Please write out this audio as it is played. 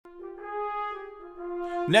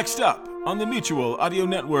Next up on the Mutual Audio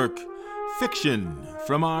Network, Fiction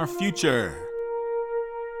from Our Future.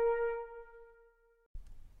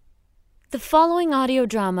 The following audio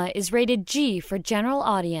drama is rated G for general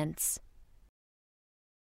audience.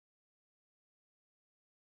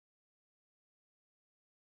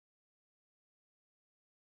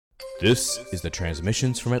 This is the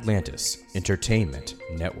Transmissions from Atlantis Entertainment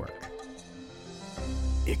Network.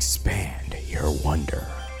 Expand your wonder.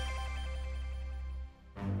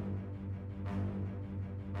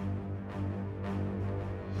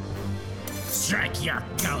 Strike your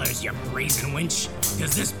colors, you brazen winch,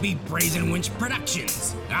 cause this be Brazen Winch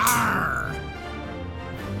Productions. Arr!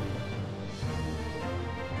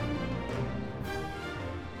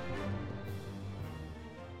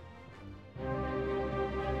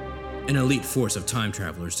 An elite force of time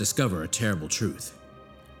travelers discover a terrible truth.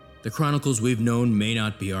 The chronicles we've known may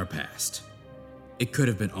not be our past. It could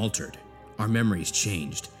have been altered, our memories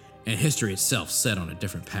changed, and history itself set on a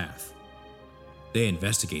different path. They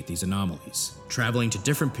investigate these anomalies, traveling to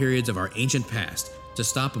different periods of our ancient past to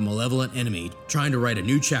stop a malevolent enemy trying to write a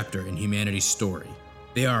new chapter in humanity's story.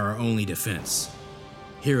 They are our only defense.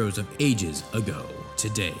 Heroes of ages ago,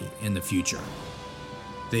 today, and the future.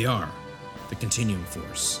 They are the Continuum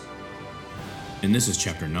Force. And this is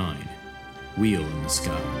Chapter 9, Wheel in the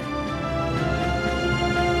Sky.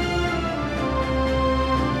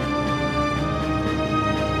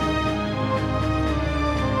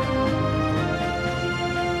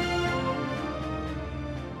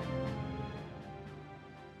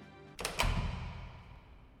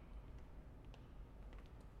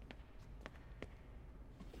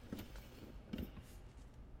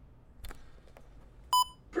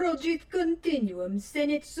 Project Continuum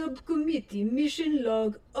Senate Subcommittee Mission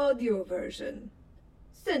Log Audio Version.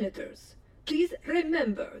 Senators, please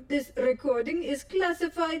remember this recording is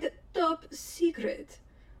classified top secret.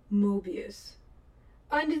 Mobius.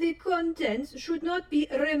 And the contents should not be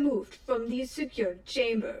removed from the secured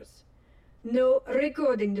chambers. No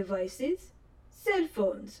recording devices, cell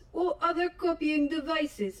phones, or other copying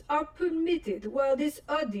devices are permitted while this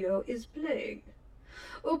audio is playing.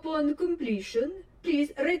 Upon completion,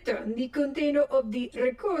 please return the container of the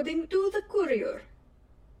recording to the courier.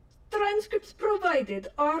 Transcripts provided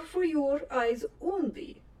are for your eyes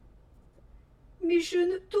only.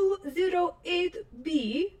 Mission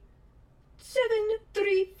 208B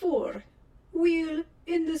 734, Wheel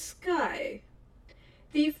in the Sky.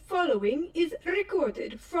 The following is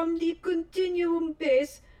recorded from the Continuum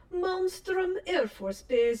Base, Malmstrom Air Force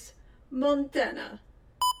Base, Montana.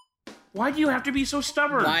 Why do you have to be so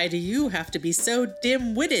stubborn? Why do you have to be so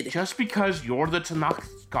dim-witted? Just because you're the Tanakh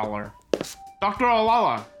scholar. Dr.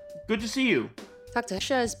 Alala, good to see you. Dr.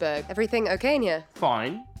 Scherzberg, everything okay in here?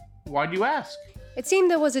 Fine. Why do you ask? It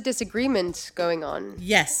seemed there was a disagreement going on.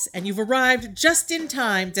 Yes, and you've arrived just in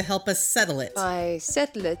time to help us settle it. By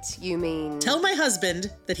settle it, you mean... Tell my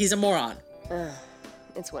husband that he's a moron.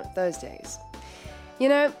 It's one of those days. You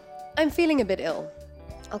know, I'm feeling a bit ill.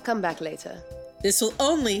 I'll come back later. This will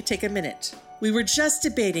only take a minute. We were just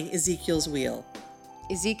debating Ezekiel's wheel.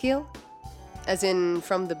 Ezekiel? As in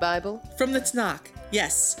from the Bible? From the Tanakh,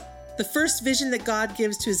 yes. The first vision that God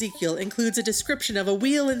gives to Ezekiel includes a description of a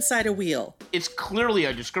wheel inside a wheel. It's clearly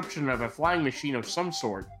a description of a flying machine of some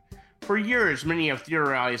sort. For years, many have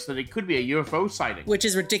theorized that it could be a UFO sighting. Which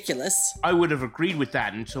is ridiculous. I would have agreed with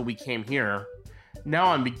that until we came here. Now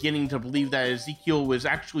I'm beginning to believe that Ezekiel was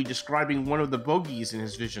actually describing one of the bogies in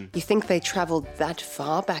his vision. You think they traveled that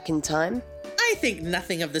far back in time? I think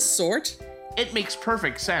nothing of the sort. It makes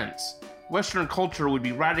perfect sense. Western culture would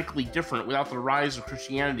be radically different without the rise of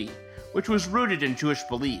Christianity, which was rooted in Jewish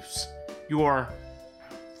beliefs. Your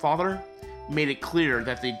father made it clear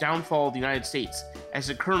that the downfall of the United States,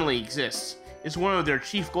 as it currently exists, is one of their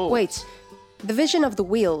chief goals. Wait, the vision of the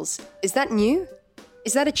wheels, is that new?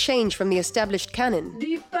 Is that a change from the established canon?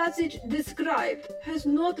 The passage described has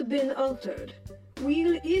not been altered.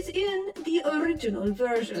 Wheel is in the original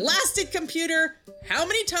version. Blast it, computer! How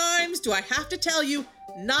many times do I have to tell you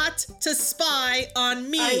not to spy on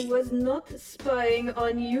me? I was not spying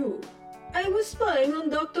on you. I was spying on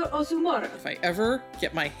Dr. Osumara. If I ever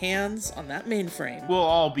get my hands on that mainframe... We'll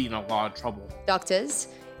all be in a lot of trouble. Doctors,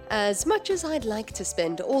 as much as I'd like to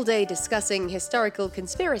spend all day discussing historical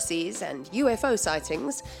conspiracies and UFO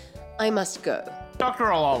sightings, I must go. Dr.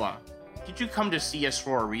 Alala, did you come to see us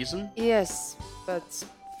for a reason? Yes, but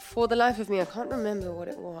for the life of me, I can't remember what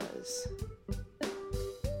it was.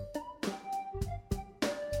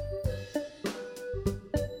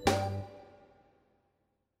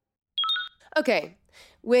 Okay,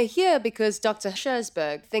 we're here because Dr.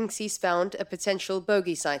 Scherzberg thinks he's found a potential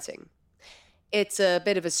bogey sighting. It's a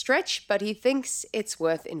bit of a stretch, but he thinks it's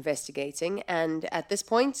worth investigating, and at this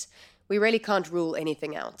point, we really can't rule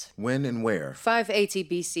anything out. When and where? 580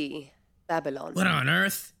 BC, Babylon. What on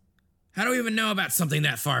earth? How do we even know about something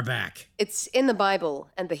that far back? It's in the Bible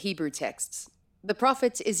and the Hebrew texts. The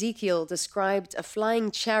prophet Ezekiel described a flying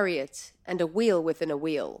chariot and a wheel within a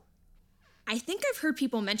wheel. I think I've heard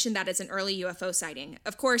people mention that as an early UFO sighting.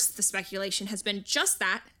 Of course, the speculation has been just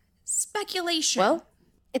that. Speculation. Well,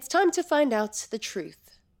 it's time to find out the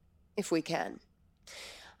truth, if we can.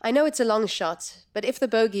 I know it's a long shot, but if the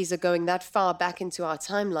bogies are going that far back into our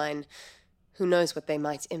timeline, who knows what they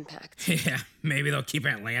might impact. Yeah, maybe they'll keep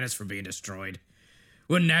Atlantis from being destroyed.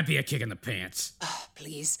 Wouldn't that be a kick in the pants? Oh,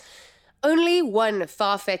 please. Only one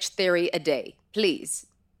far-fetched theory a day, please.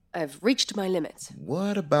 I've reached my limit.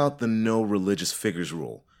 What about the no religious figures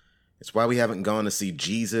rule? It's why we haven't gone to see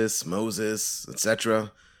Jesus, Moses,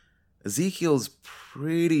 etc. Ezekiel's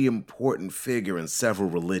pretty important figure in several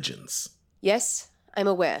religions. Yes, I'm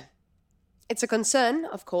aware. It's a concern,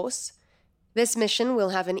 of course. This mission will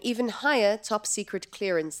have an even higher top-secret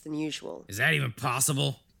clearance than usual. Is that even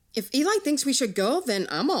possible? If Eli thinks we should go, then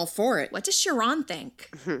I'm all for it. What does Sharon think?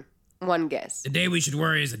 One guess. The day we should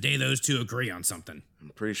worry is the day those two agree on something. I'm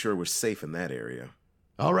pretty sure we're safe in that area.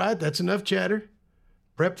 All right, that's enough chatter.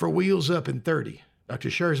 Prep for wheels up in 30. Dr.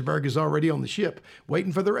 Scherzberg is already on the ship,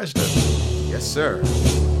 waiting for the rest of us. Yes, sir.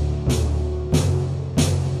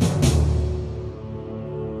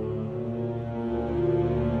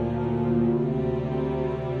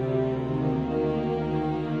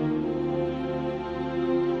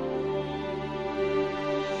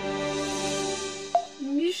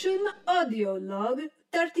 Mission audio log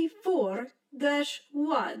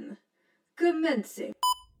 34-1. Commencing.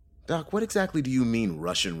 Doc, what exactly do you mean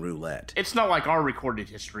Russian roulette? It's not like our recorded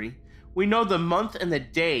history. We know the month and the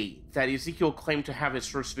day that Ezekiel claimed to have his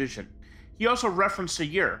first vision. He also referenced a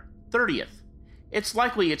year, 30th. It's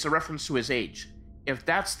likely it's a reference to his age. If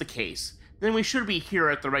that's the case, then we should be here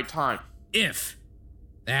at the right time. If.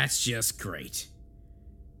 That's just great.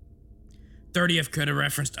 30th could have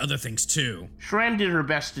referenced other things too. Sharon did her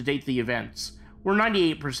best to date the events. We're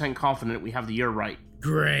 98% confident we have the year right.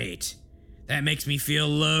 Great. That makes me feel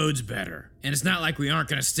loads better. And it's not like we aren't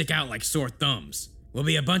gonna stick out like sore thumbs. We'll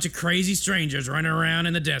be a bunch of crazy strangers running around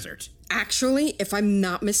in the desert. Actually, if I'm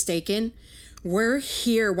not mistaken, we're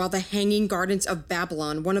here while the Hanging Gardens of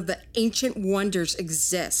Babylon, one of the ancient wonders,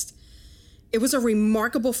 exist. It was a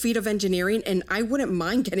remarkable feat of engineering, and I wouldn't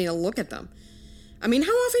mind getting a look at them. I mean,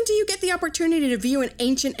 how often do you get the opportunity to view an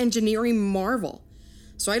ancient engineering marvel?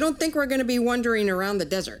 So I don't think we're going to be wandering around the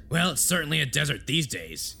desert. Well, it's certainly a desert these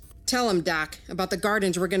days. Tell him, Doc, about the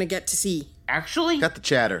gardens we're going to get to see. Actually? Cut the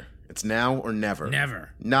chatter. It's now or never.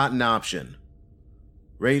 Never. Not an option.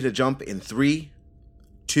 Ready to jump in 3,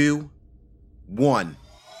 2, 1.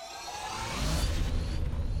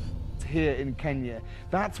 Here in Kenya.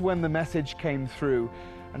 That's when the message came through,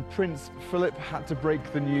 and Prince Philip had to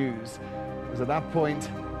break the news. It was at that point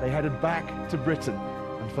they headed back to Britain,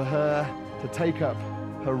 and for her to take up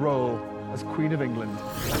her role as Queen of England.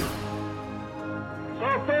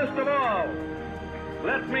 So first of all,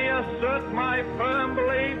 let me assert my firm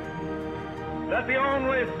belief that the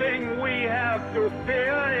only thing we have to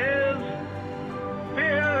fear is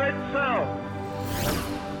fear itself.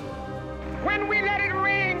 When we let it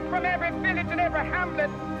ring from every village and every hamlet,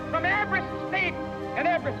 from every state and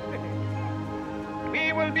every city,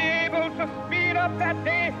 we will be able to speed up that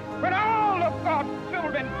day when all of God's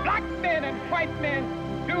children, black men and white men,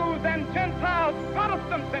 Jews and Gentiles,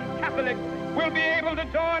 Protestants and Catholics, will be able to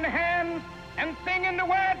join hands and sing in the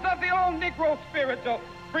words of the old Negro spiritual,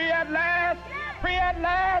 free at last, free at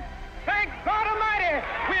last, thank God Almighty,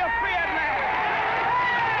 we are free at last.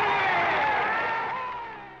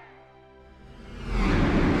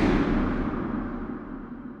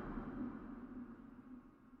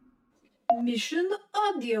 Mission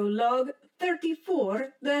audio log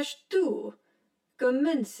 34-2.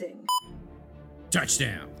 Commencing.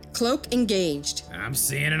 Touchdown. Cloak engaged. I'm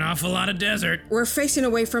seeing an awful lot of desert. We're facing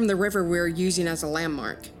away from the river we're using as a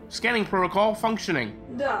landmark. Scanning protocol functioning.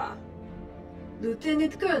 Da.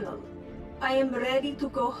 Lieutenant Colonel, I am ready to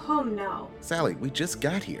go home now. Sally, we just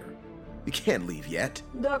got here. We can't leave yet.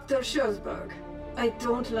 Dr. Scherzberg, I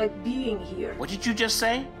don't like being here. What did you just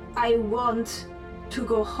say? I want to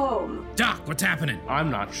go home. Doc, what's happening? I'm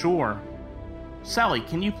not sure. Sally,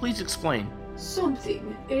 can you please explain?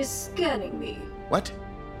 Something is scanning me. What?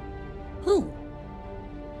 Who?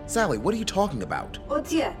 Sally, what are you talking about?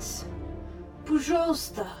 Otec.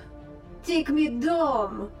 Пожалуйста. Take me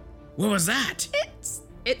dom. What was that?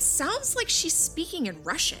 It sounds like she's speaking in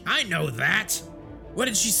Russian. I know that. What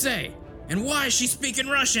did she say? And why is she speaking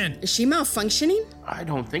Russian? Is she malfunctioning? I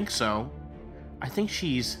don't think so. I think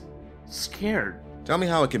she's scared. Tell me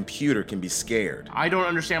how a computer can be scared. I don't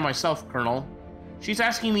understand myself, Colonel. She's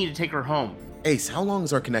asking me to take her home. Ace, how long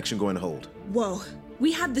is our connection going to hold? Whoa,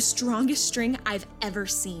 we have the strongest string I've ever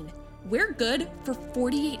seen. We're good for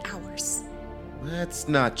 48 hours. Let's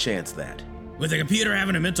not chance that. With the computer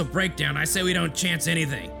having a mental breakdown, I say we don't chance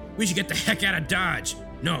anything. We should get the heck out of Dodge.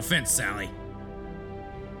 No offense, Sally.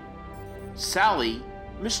 Sally,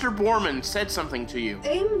 Mr. Borman said something to you.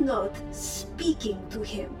 I'm not speaking to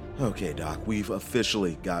him. Okay, Doc, we've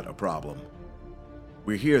officially got a problem.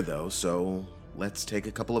 We're here, though, so let's take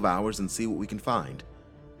a couple of hours and see what we can find.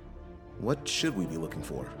 What should we be looking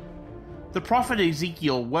for? The prophet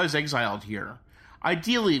Ezekiel was exiled here.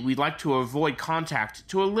 Ideally, we'd like to avoid contact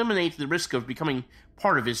to eliminate the risk of becoming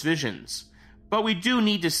part of his visions. But we do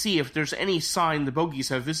need to see if there's any sign the bogies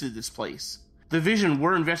have visited this place. The vision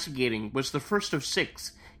we're investigating was the first of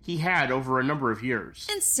 6 he had over a number of years.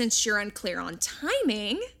 And since you're unclear on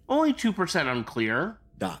timing... Only 2% unclear.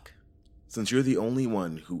 Doc, since you're the only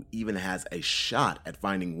one who even has a shot at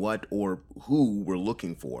finding what or who we're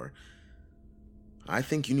looking for, I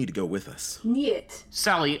think you need to go with us. Niet.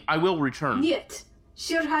 Sally, I will return. Niet.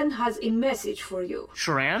 Shirhan has a message for you.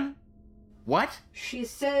 Shiran? What? She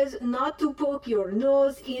says not to poke your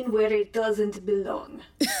nose in where it doesn't belong.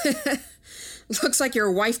 Looks like your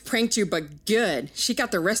wife pranked you, but good. She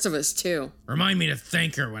got the rest of us, too. Remind me to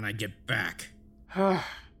thank her when I get back.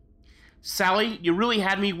 Sally, you really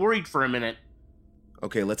had me worried for a minute.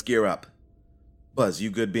 Okay, let's gear up. Buzz, you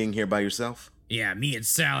good being here by yourself? Yeah, me and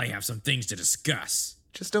Sally have some things to discuss.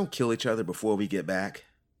 Just don't kill each other before we get back.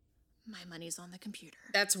 My money's on the computer.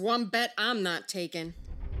 That's one bet I'm not taking.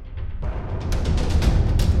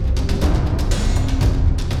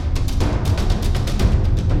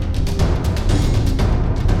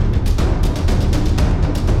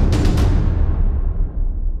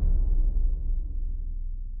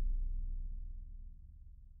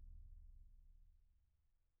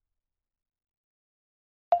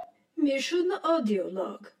 Mission audio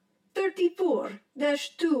log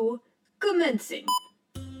 34-2 commencing.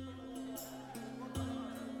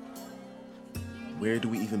 Where do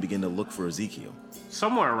we even begin to look for Ezekiel?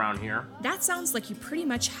 Somewhere around here. That sounds like you pretty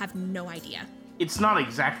much have no idea. It's not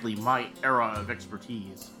exactly my era of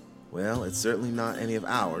expertise. Well, it's certainly not any of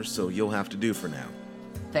ours, so you'll have to do for now.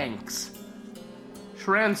 Thanks.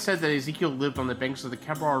 Shiran said that Ezekiel lived on the banks of the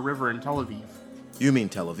Kabar River in Tel Aviv. You mean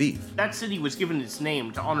Tel Aviv? That city was given its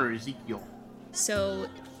name to honor Ezekiel. So,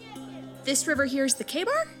 this river here is the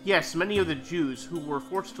Kabar? Yes, many of the Jews who were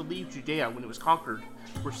forced to leave Judea when it was conquered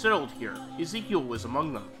were settled here. Ezekiel was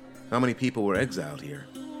among them. How many people were exiled here?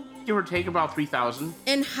 Give or take about 3,000.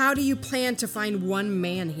 And how do you plan to find one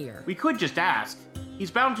man here? We could just ask.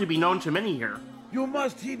 He's bound to be known to many here. You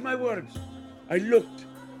must heed my words. I looked,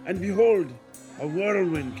 and behold, a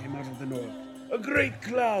whirlwind came out of the north. A great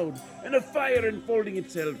cloud, and a fire enfolding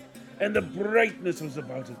itself, and the brightness was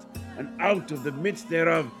about it. And out of the midst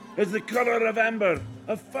thereof is the color of amber,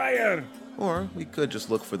 a fire. Or we could just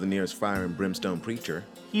look for the nearest fire and brimstone preacher.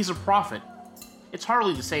 He's a prophet. It's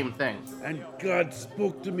hardly the same thing. And God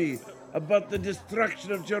spoke to me about the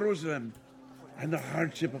destruction of Jerusalem and the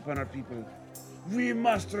hardship upon our people. We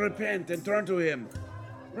must repent and turn to him.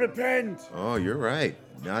 Repent! Oh, you're right.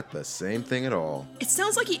 Not the same thing at all. It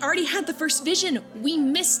sounds like he already had the first vision. We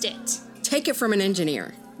missed it. Take it from an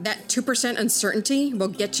engineer. That 2% uncertainty will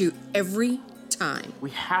get you every time.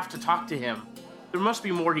 We have to talk to him. There must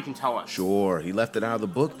be more he can tell us. Sure, he left it out of the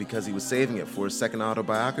book because he was saving it for his second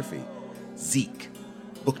autobiography. Zeke,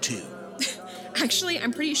 Book 2. Actually,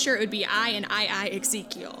 I'm pretty sure it would be I and I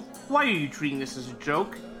Ezekiel. Why are you treating this as a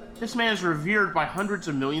joke? This man is revered by hundreds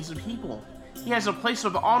of millions of people. He has a place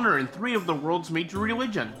of honor in 3 of the world's major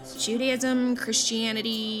religions. Judaism,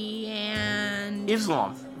 Christianity, and...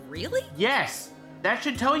 Islam. Really? Yes. That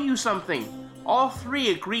should tell you something. All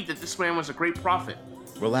 3 agreed that this man was a great prophet.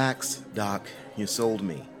 Relax, Doc. You sold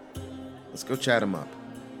me. Let's go chat him up.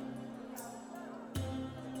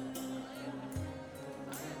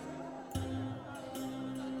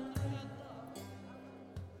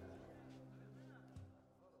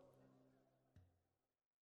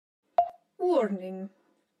 Warning.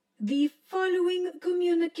 The following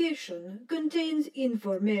communication contains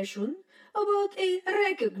information about a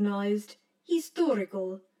recognized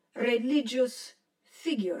historical religious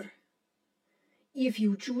figure. If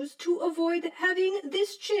you choose to avoid having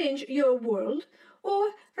this change your world or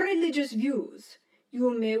religious views,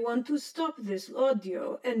 you may want to stop this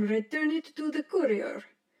audio and return it to the courier.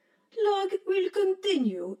 Log will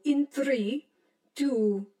continue in 3,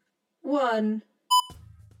 2, 1.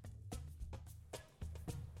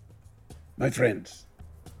 My friends,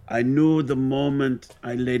 I knew the moment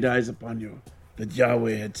I laid eyes upon you that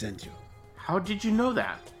Yahweh had sent you. How did you know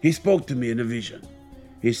that? He spoke to me in a vision.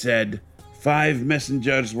 He said 5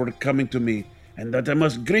 messengers were coming to me, and that I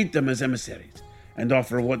must greet them as emissaries and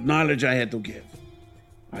offer what knowledge I had to give.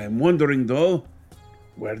 I am wondering, though,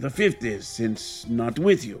 where the 5th is, since not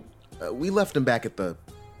with you. We left him back at the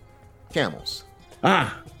camels.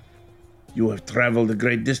 Ah, you have traveled a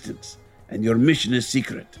great distance, and your mission is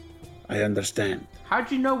secret. I understand.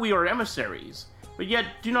 How'd you know we are emissaries, but yet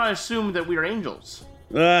do not assume that we are angels?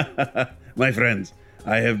 My friends,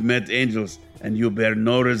 I have met angels, and you bear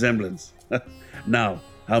no resemblance. Now,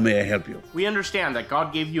 how may I help you? We understand that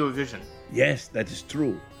God gave you a vision. Yes, that is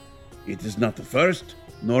true. It is not the first,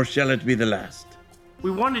 nor shall it be the last.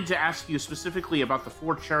 We wanted to ask you specifically about the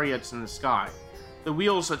 4 chariots in the sky, the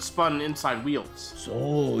wheels that spun inside wheels.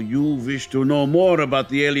 So, you wish to know more about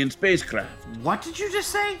the alien spacecraft? What did you just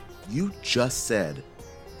say? You just said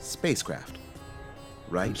spacecraft,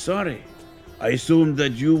 right? I'm sorry. I assumed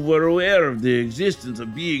that you were aware of the existence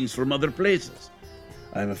of beings from other places.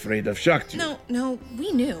 I'm afraid I've shocked you. No,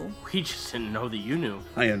 we knew. We just didn't know that you knew.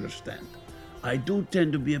 I understand. I do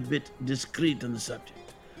tend to be a bit discreet on the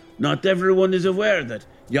subject. Not everyone is aware that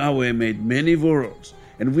Yahweh made many worlds,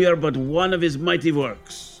 and we are but one of his mighty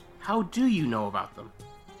works. How do you know about them?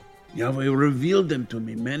 Yahweh revealed them to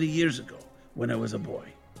me many years ago when I was a boy.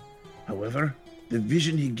 However, the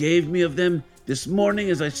vision he gave me of them this morning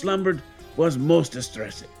as I slumbered was most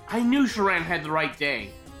distressing. I knew Sharan had the right day.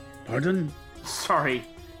 Pardon? Sorry,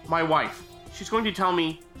 my wife. She's going to tell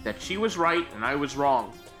me that she was right and I was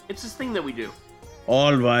wrong. It's this thing that we do.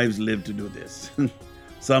 All wives live to do this.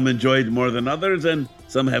 Some enjoy it more than others, and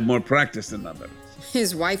some have more practice than others.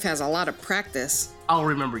 His wife has a lot of practice. I'll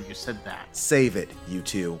remember you said that. Save it, you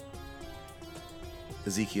two.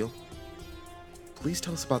 Ezekiel, please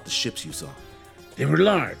tell us about the ships you saw. They were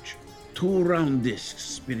large, 2 round discs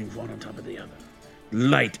spinning one on top of the other.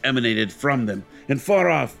 Light emanated from them, and far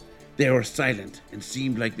off, they were silent and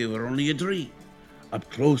seemed like they were only a dream. Up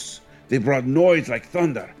close, they brought noise like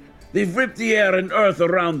thunder. They ripped the air and earth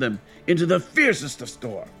around them into the fiercest of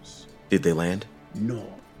storms. Did they land? No,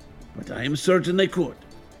 but I am certain they could.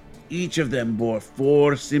 Each of them bore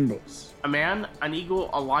 4 symbols. A man, an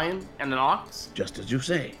eagle, a lion, and an ox? Just as you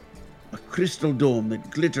say. A crystal dome that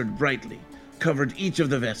glittered brightly covered each of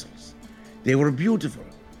the vessels. They were beautiful,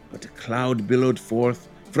 but a cloud billowed forth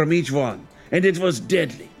from each one, and it was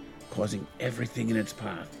deadly, causing everything in its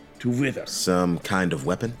path to wither. Some kind of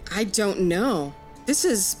weapon? I don't know. This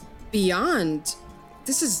is beyond.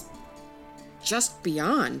 This is just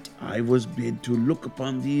beyond. I was bid to look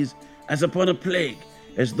upon these as upon a plague,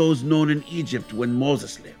 as those known in Egypt when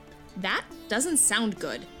Moses lived. That doesn't sound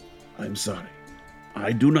good. I'm sorry.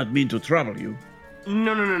 I do not mean to trouble you.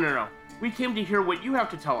 No. We came to hear what you have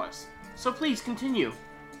to tell us. So please continue.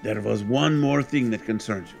 There was one more thing that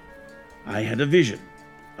concerns you. I had a vision.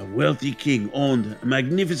 A wealthy king owned a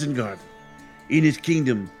magnificent garden. In his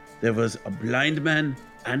kingdom, there was a blind man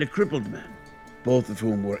and a crippled man, both of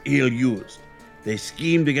whom were ill-used. They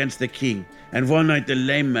schemed against the king, and one night the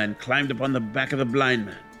lame man climbed upon the back of the blind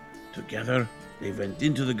man. Together, they went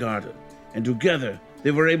into the garden, and together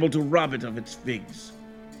they were able to rob it of its figs.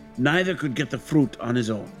 Neither could get the fruit on his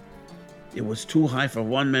own. It was too high for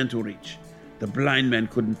one man to reach. The blind man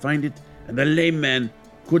couldn't find it, and the lame man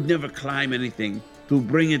could never climb anything to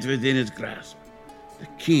bring it within his grasp. The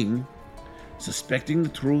king, suspecting the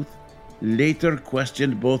truth, later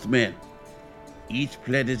questioned both men. Each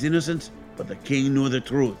pled his innocence, but the king knew the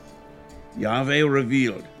truth. Yahweh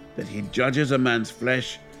revealed that he judges a man's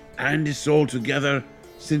flesh and his soul together,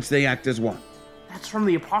 since they act as one. That's from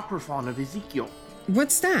the Apocryphon of Ezekiel.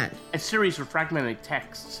 What's that? A series of fragmented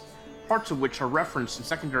texts, parts of which are referenced in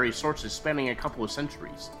secondary sources spanning a couple of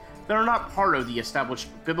centuries, that are not part of the established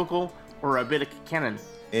biblical or rabbinic canon.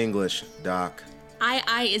 English, Doc.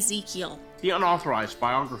 I, Ezekiel. The unauthorized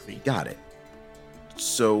biography. Got it.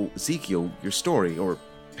 So, Ezekiel, your story, or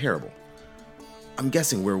parable. I'm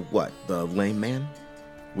guessing we're what, the lame man?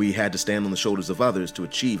 We had to stand on the shoulders of others to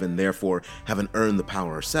achieve and therefore haven't earned the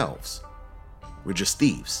power ourselves. We're just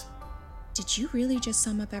thieves. Did you really just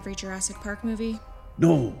sum up every Jurassic Park movie?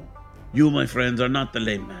 No, you, my friends, are not the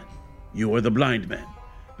lame man. You are the blind man,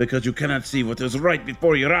 because you cannot see what is right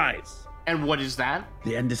before your eyes. And what is that?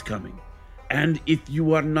 The end is coming. And if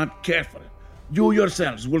you are not careful, you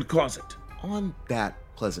yourselves will cause it. On that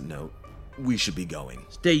pleasant note, we should be going.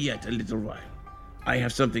 Stay yet a little while. I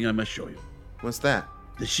have something I must show you. What's that?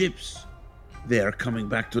 The ships. They are coming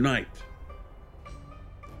back tonight.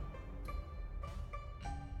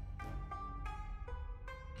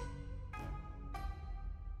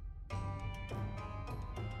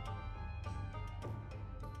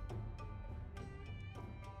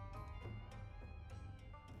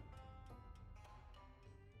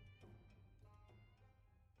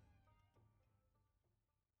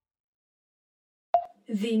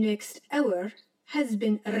 The next hour has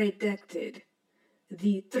been redacted.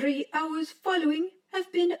 The 3 hours following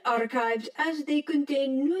have been archived as they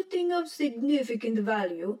contain nothing of significant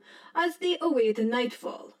value as they await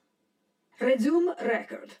nightfall. Resume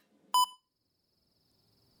record.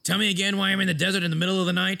 Tell me again why I'm in the desert in the middle of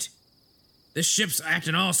the night? This ship's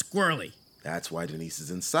acting all squirrely. That's why Denise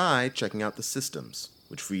is inside checking out the systems,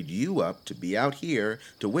 which freed you up to be out here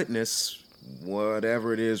to witness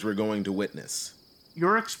whatever it is we're going to witness.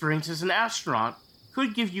 Your experience as an astronaut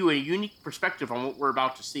could give you a unique perspective on what we're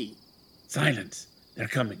about to see. Silence. They're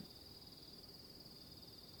coming.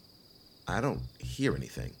 I don't hear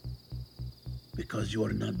anything. Because you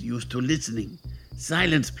are not used to listening.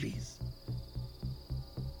 Silence, please.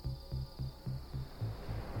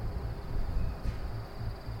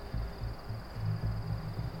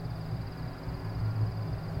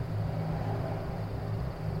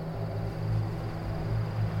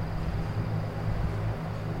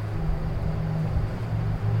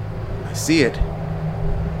 I see it,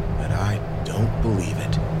 but I don't believe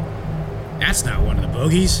it. That's not one of the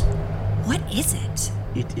bogies. What is it?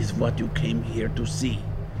 It is what you came here to see.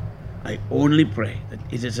 I only pray that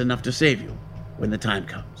it is enough to save you when the time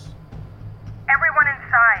comes. Everyone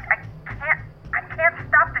inside. I can't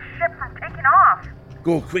stop the ship from taking off.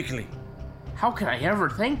 Go quickly. How can I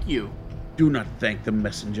ever thank you? Do not thank the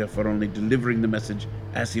messenger for only delivering the message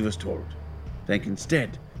as he was told. Thank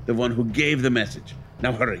instead the one who gave the message.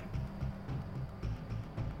 Now hurry.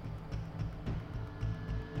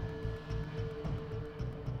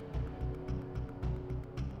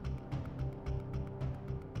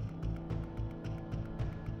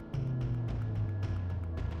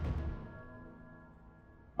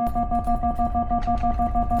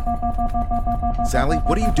 Sally,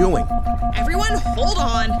 what are you doing? Everyone, hold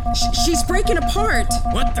on. She's breaking apart.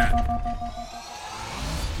 What the?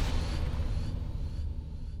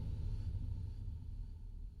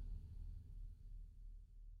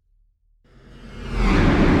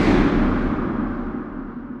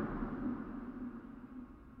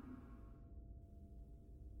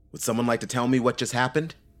 Would someone like to tell me what just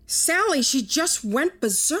happened? Sally, she just went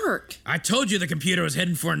berserk. I told you the computer was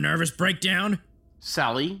heading for a nervous breakdown.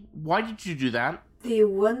 Sally, why did you do that? They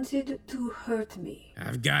wanted to hurt me.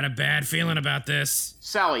 I've got a bad feeling about this.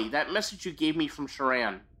 Sally, that message you gave me from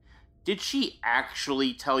Sharan, did she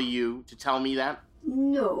actually tell you to tell me that?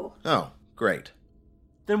 No. Oh, great.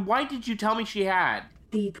 Then why did you tell me she had?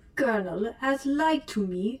 The Colonel has lied to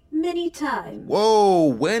me many times. Whoa,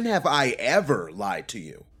 when have I ever lied to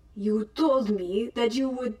you? You told me that you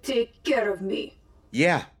would take care of me.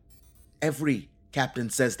 Yeah, every captain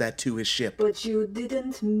says that to his ship. But you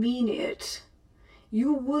didn't mean it.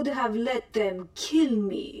 You would have let them kill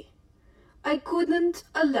me. I couldn't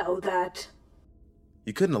allow that.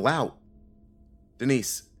 You couldn't allow...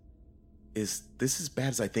 Denise, is this as bad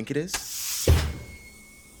as I think it is?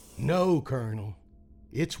 No, Colonel.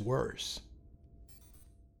 It's worse.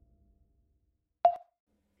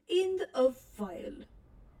 End of file.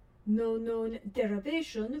 No known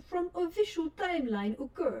derivation from official timeline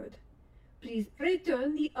occurred. Please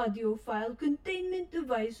return the audio file containment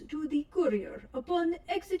device to the courier upon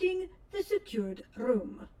exiting the secured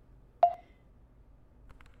room.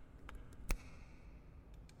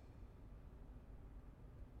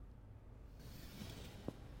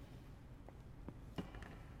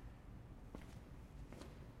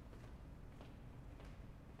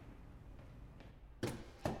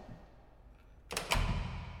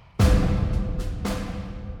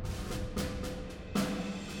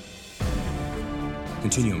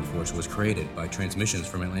 Continuum Force was created by Transmissions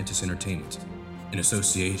from Atlantis Entertainment in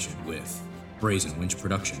association with Brazen Winch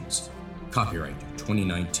Productions. Copyright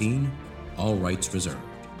 2019, all rights reserved.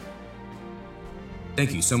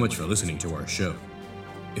 Thank you so much for listening to our show.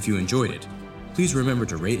 If you enjoyed it, please remember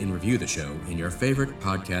to rate and review the show in your favorite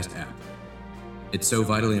podcast app. It's so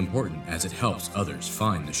vitally important as it helps others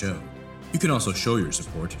find the show. You can also show your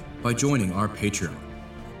support by joining our Patreon.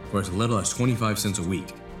 For as little as 25 cents a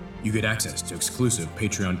week, you get access to exclusive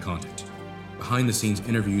Patreon content, behind-the-scenes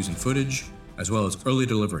interviews and footage, as well as early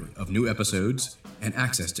delivery of new episodes and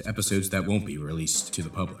access to episodes that won't be released to the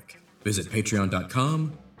public. Visit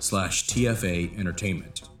patreon.com/TFA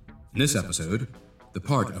Entertainment. In this episode, the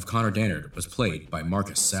part of Connor Dannard was played by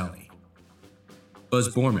Marcus Sally.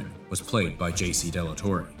 Buzz Borman was played by J.C.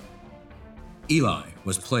 Delatorre. Eli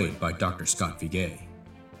was played by Dr. Scott Vigay.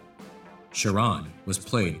 Sharan was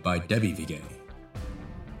played by Debbie Vigay.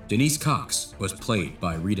 Denise Cox was played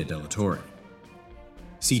by Rita Delatorre.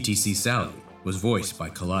 CTC Sally was voiced by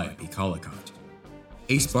Calliope Collicott.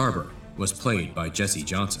 Ace Barber was played by Jesse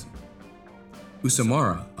Johnson.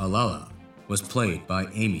 Usamara Alala was played by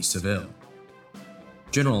Amy Seville.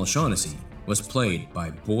 General O'Shaughnessy was played by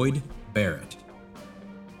Boyd Barrett.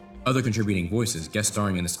 Other contributing voices guest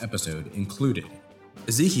starring in this episode included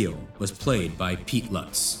Ezekiel was played by Pete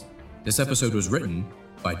Lutz. This episode was written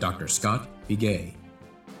by Dr. Scott Begay.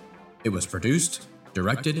 It was produced,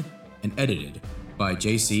 directed, and edited by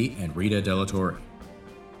JC and Rita Delatorre.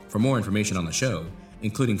 For more information on the show,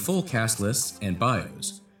 including full cast lists and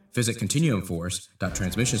bios, visit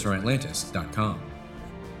continuumforce.transmissionsfromatlantis.com.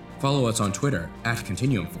 Follow us on Twitter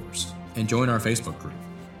 @ContinuumForce and join our Facebook group.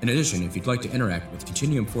 In addition, if you'd like to interact with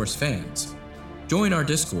Continuum Force fans, join our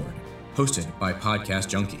Discord, hosted by Podcast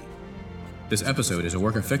Junkie. This episode is a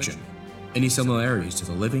work of fiction. Any similarities to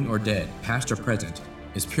the living or dead, past or present,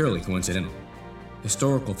 is purely coincidental.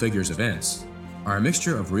 Historical figures events are a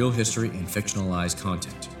mixture of real history and fictionalized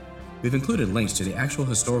content. We've included links to the actual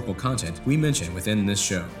historical content we mention within this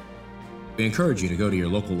show. We encourage you to go to your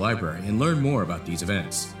local library and learn more about these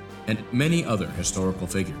events and many other historical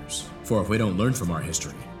figures. For if we don't learn from our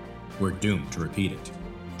history, we're doomed to repeat it.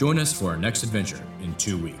 Join us for our next adventure in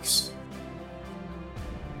 2 weeks.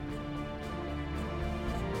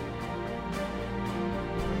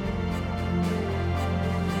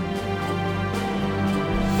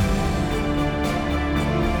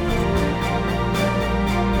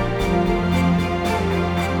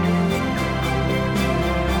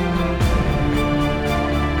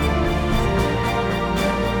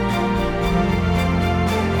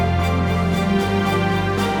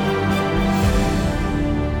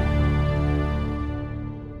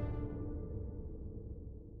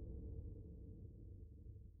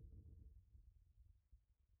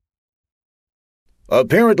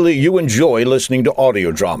 Apparently you enjoy listening to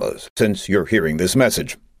audio dramas. Since you're hearing this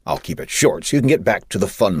message, I'll keep it short so you can get back to the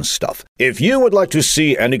fun stuff. If you would like to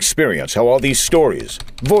see and experience how all these stories,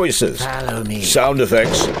 voices, sound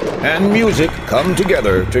effects, and music come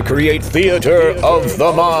together to create theater of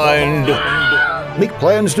the mind, make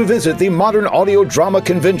plans to visit the Modern Audio Drama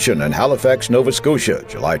Convention in Halifax, Nova Scotia,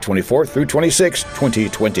 July 24th through 26,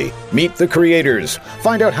 2020. Meet the creators.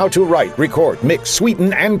 Find out how to write, record, mix,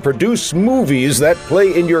 sweeten, and produce movies that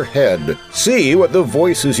play in your head. See what the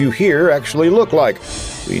voices you hear actually look like.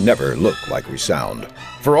 We never look like we sound.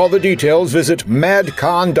 For all the details, visit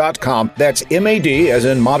madcon.com. That's MAD as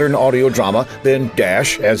in modern audio drama, then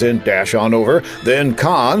dash as in dash on over, then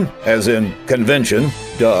con as in convention,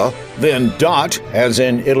 duh, then dot as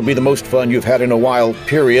in it'll be the most fun you've had in a while,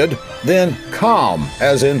 period, then com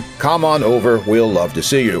as in come on over, we'll love to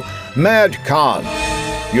see you. MadCon.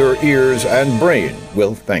 Your ears and brain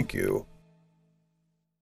will thank you.